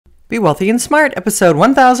Be Wealthy and Smart, episode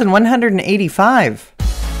 1185.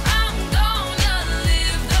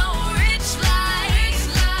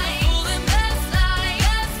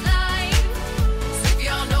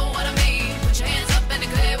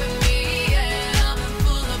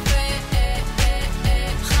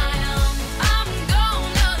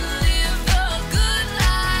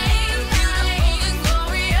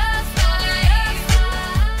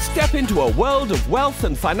 Step into a world of wealth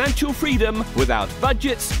and financial freedom without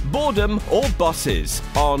budgets, boredom, or bosses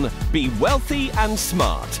on Be Wealthy and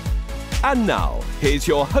Smart. And now, here's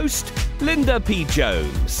your host, Linda P.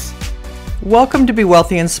 Jones. Welcome to Be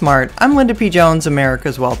Wealthy and Smart. I'm Linda P. Jones,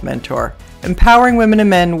 America's Wealth Mentor, empowering women and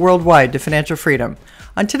men worldwide to financial freedom.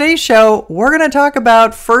 On today's show, we're going to talk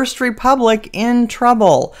about First Republic in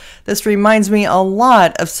trouble. This reminds me a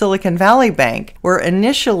lot of Silicon Valley Bank, where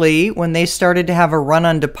initially, when they started to have a run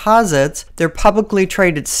on deposits, their publicly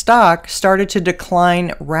traded stock started to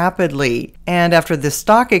decline rapidly. And after the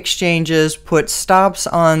stock exchanges put stops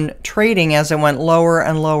on trading as it went lower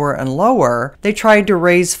and lower and lower, they tried to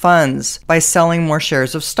raise funds by selling more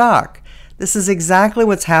shares of stock. This is exactly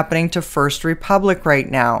what's happening to First Republic right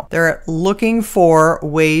now. They're looking for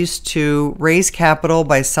ways to raise capital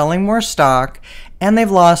by selling more stock, and they've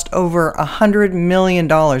lost over $100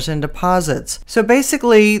 million in deposits. So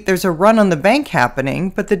basically, there's a run on the bank happening,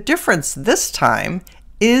 but the difference this time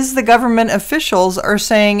is the government officials are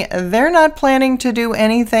saying they're not planning to do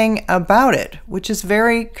anything about it, which is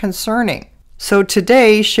very concerning. So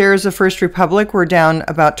today, shares of First Republic were down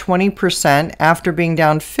about 20% after being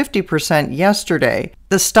down 50% yesterday.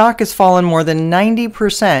 The stock has fallen more than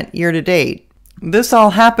 90% year to date. This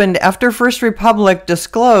all happened after First Republic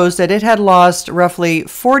disclosed that it had lost roughly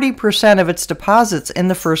 40% of its deposits in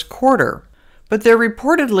the first quarter. But there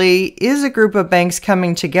reportedly is a group of banks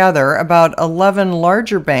coming together, about 11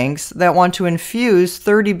 larger banks, that want to infuse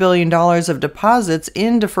 $30 billion of deposits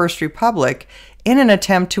into First Republic in an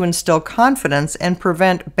attempt to instill confidence and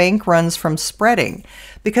prevent bank runs from spreading.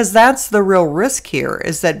 Because that's the real risk here,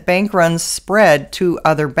 is that bank runs spread to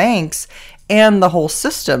other banks and the whole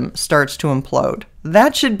system starts to implode.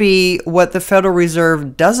 That should be what the Federal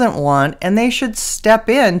Reserve doesn't want, and they should step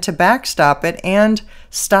in to backstop it and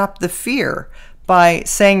stop the fear. By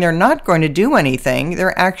saying they're not going to do anything,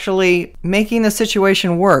 they're actually making the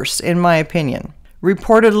situation worse, in my opinion.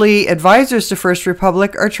 Reportedly, advisors to First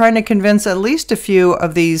Republic are trying to convince at least a few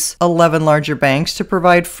of these 11 larger banks to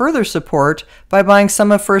provide further support by buying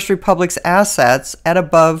some of First Republic's assets at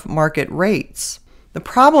above market rates. The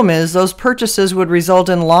problem is those purchases would result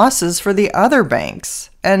in losses for the other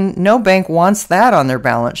banks, and no bank wants that on their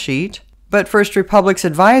balance sheet. But First Republic's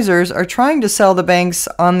advisors are trying to sell the banks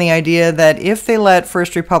on the idea that if they let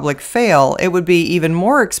First Republic fail, it would be even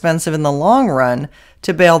more expensive in the long run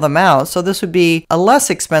to bail them out. So this would be a less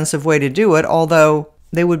expensive way to do it, although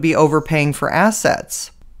they would be overpaying for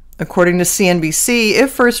assets. According to CNBC,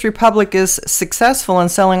 if First Republic is successful in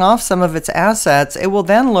selling off some of its assets, it will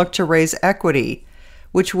then look to raise equity,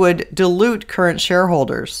 which would dilute current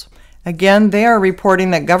shareholders. Again, they are reporting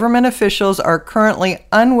that government officials are currently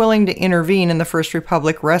unwilling to intervene in the First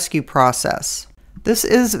Republic rescue process. This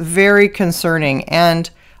is very concerning, and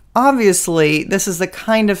obviously, this is the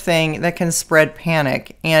kind of thing that can spread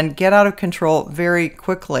panic and get out of control very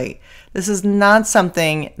quickly. This is not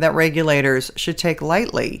something that regulators should take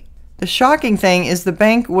lightly. The shocking thing is the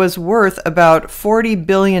bank was worth about $40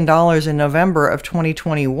 billion in November of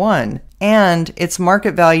 2021, and its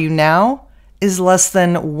market value now is less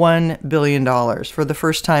than $1 billion for the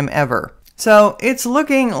first time ever. So it's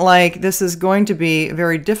looking like this is going to be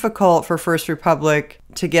very difficult for First Republic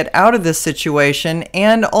to get out of this situation,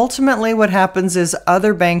 and ultimately what happens is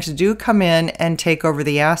other banks do come in and take over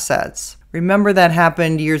the assets. Remember that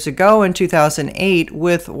happened years ago in 2008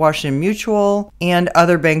 with Washington Mutual and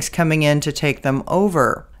other banks coming in to take them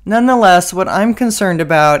over. Nonetheless, what I'm concerned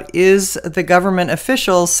about is the government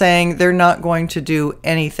officials saying they're not going to do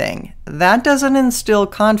anything. That doesn't instill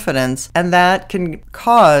confidence, and that can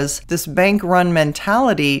cause this bank-run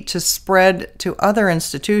mentality to spread to other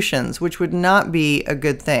institutions, which would not be a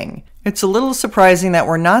good thing. It's a little surprising that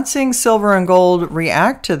we're not seeing silver and gold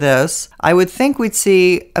react to this. I would think we'd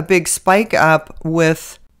see a big spike up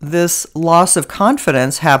with this loss of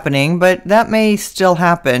confidence happening, but that may still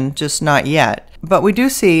happen, just not yet. But we do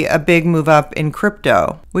see a big move up in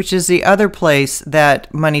crypto, which is the other place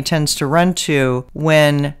that money tends to run to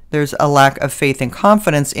when there's a lack of faith and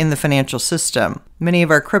confidence in the financial system. Many of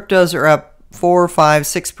our cryptos are up 4, 5,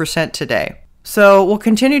 6% today. So we'll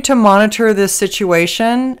continue to monitor this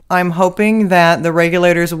situation. I'm hoping that the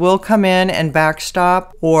regulators will come in and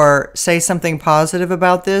backstop or say something positive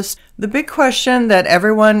about this. The big question that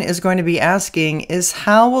everyone is going to be asking is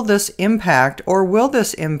how will this impact, or will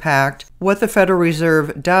this impact, what the Federal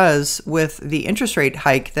Reserve does with the interest rate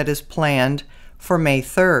hike that is planned for May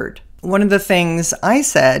 3rd. One of the things I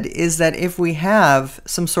said is that if we have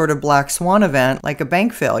some sort of black swan event, like a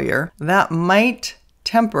bank failure, that might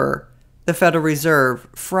temper the Federal Reserve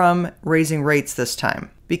from raising rates this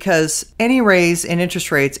time, because any raise in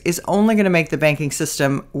interest rates is only going to make the banking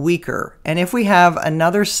system weaker. And if we have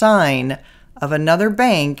another sign of another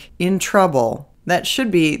bank in trouble, that should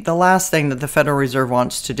be the last thing that the Federal Reserve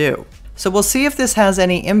wants to do. So we'll see if this has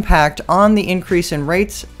any impact on the increase in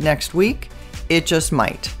rates next week. It just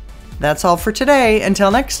might. That's all for today.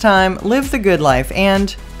 Until next time, live the good life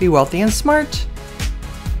and be wealthy and smart.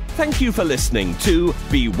 Thank you for listening to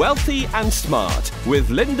Be Wealthy and Smart with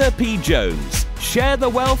Linda P. Jones. Share the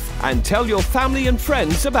wealth and tell your family and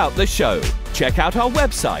friends about the show. Check out our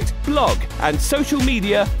website, blog, and social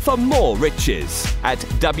media for more riches at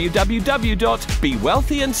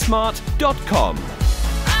www.bewealthyandsmart.com.